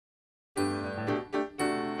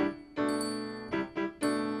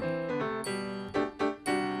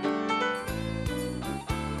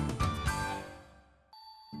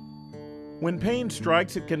When pain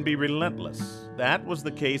strikes, it can be relentless. That was the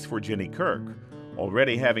case for Jenny Kirk.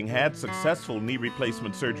 Already having had successful knee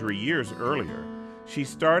replacement surgery years earlier, she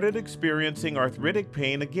started experiencing arthritic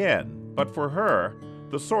pain again, but for her,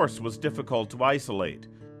 the source was difficult to isolate.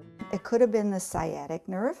 It could have been the sciatic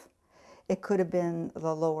nerve. It could have been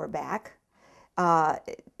the lower back.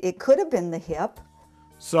 It could have been the hip.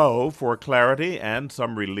 So, for clarity and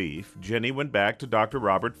some relief, Jenny went back to Dr.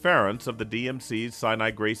 Robert Ference of the DMC Sinai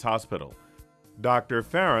Grace Hospital. Dr.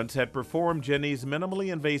 Ference had performed Jenny's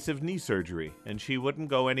minimally invasive knee surgery, and she wouldn't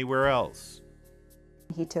go anywhere else.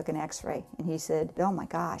 He took an x-ray and he said, oh my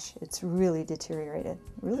gosh, it's really deteriorated,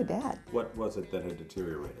 really bad. What was it that had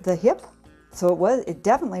deteriorated? The hip. So it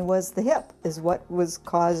definitely was the hip is what was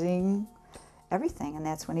causing everything. And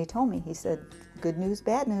that's when he told me, he said, good news,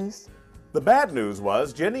 bad news. The bad news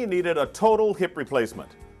was Jenny needed a total hip replacement.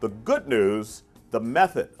 The good news, the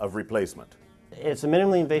method of replacement. It's a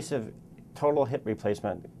minimally invasive total hip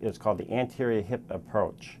replacement. It's called the anterior hip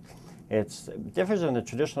approach. It differs in the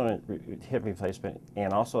traditional hip replacement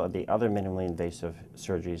and also the other minimally invasive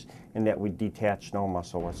surgeries in that we detach no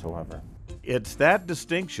muscle whatsoever. It's that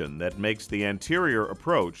distinction that makes the anterior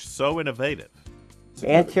approach so innovative.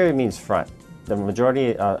 Anterior means front. The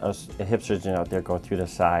majority of hip surgeons out there go through the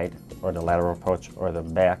side or the lateral approach or the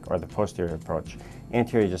back or the posterior approach.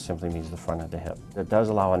 Anterior just simply means the front of the hip. It does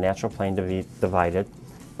allow a natural plane to be divided,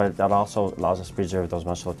 but that also allows us to preserve those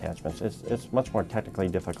muscle attachments. It's much more technically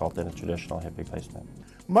difficult than a traditional hip replacement.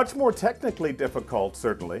 Much more technically difficult,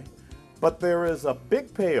 certainly, but there is a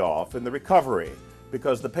big payoff in the recovery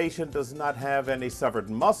because the patient does not have any severed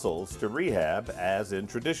muscles to rehab as in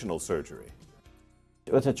traditional surgery.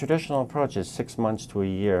 With a traditional approach, it's 6 months to a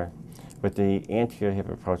year. With the anterior hip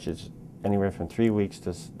approach, it's anywhere from 3 weeks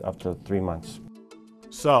to up to 3 months.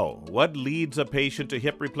 So, what leads a patient to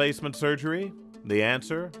hip replacement surgery? The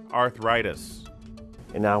answer, arthritis.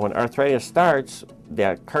 And now when arthritis starts,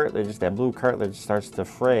 that cartilage, that blue cartilage starts to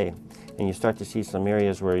fray. And you start to see some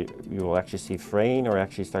areas where you will actually see fraying or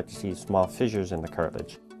actually start to see small fissures in the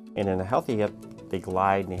cartilage. And in a healthy hip, they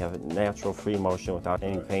glide and they have a natural free motion without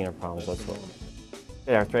any pain or problems whatsoever.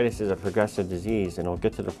 Arthritis is a progressive disease, and it'll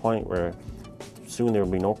get to the point where soon there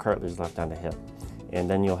will be no cartilage left on the hip. And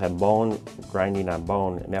then you'll have bone grinding on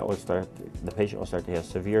bone, and that will start, the patient will start to have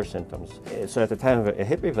severe symptoms. So at the time of a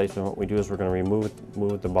hip replacement, what we do is we're going to remove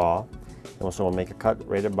the ball, and so we'll make a cut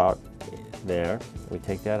right about there. We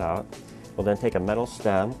take that out. We'll then take a metal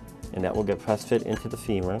stem, and that will get press fit into the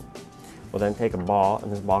femur. We'll then take a ball,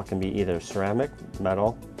 and this ball can be either ceramic,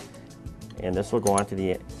 metal, and this will go onto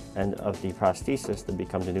the end of the prosthesis to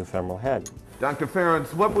become the new femoral head. Dr.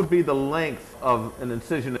 Ference, what would be the length of an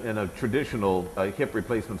incision in a traditional hip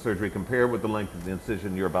replacement surgery compared with the length of the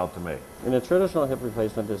incision you're about to make? In a traditional hip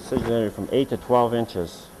replacement, the incision area from 8 to 12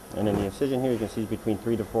 inches. And in the incision here, you can see between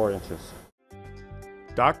 3 to 4 inches.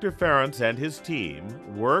 Dr. Ference and his team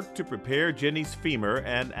worked to prepare Jenny's femur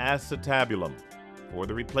and acetabulum for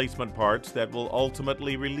the replacement parts that will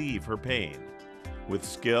ultimately relieve her pain. With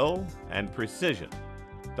skill and precision,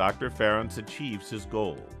 Dr. Ference achieves his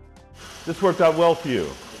goal. This worked out well for you.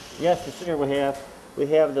 Yes, you see here we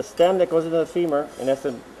have the stem that goes into the femur, and that's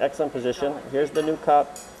an excellent position. Here's the new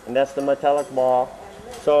cup, and that's the metallic ball.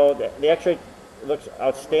 So the x-ray looks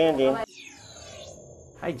outstanding.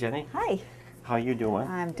 Hi, Jenny. Hi. How you doing?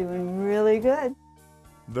 I'm doing really good.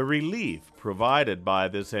 The relief provided by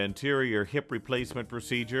this anterior hip replacement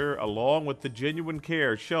procedure, along with the genuine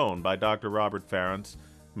care shown by Dr. Robert Ference,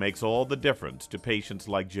 makes all the difference to patients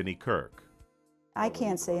like Jenny Kirk. I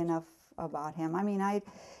can't say enough about him. I mean, I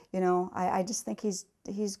just think he's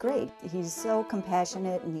great. He's so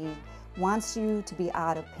compassionate, and he wants you to be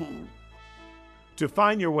out of pain. To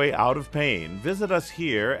find your way out of pain, visit us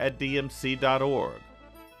here at DMC.org.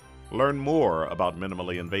 Learn more about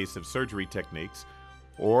minimally invasive surgery techniques,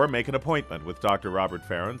 or make an appointment with Dr. Robert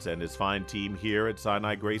Ference and his fine team here at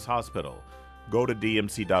Sinai Grace Hospital. Go to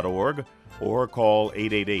DMC.org or call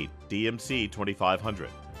 888-DMC-2500.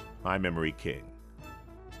 I'm Emery King.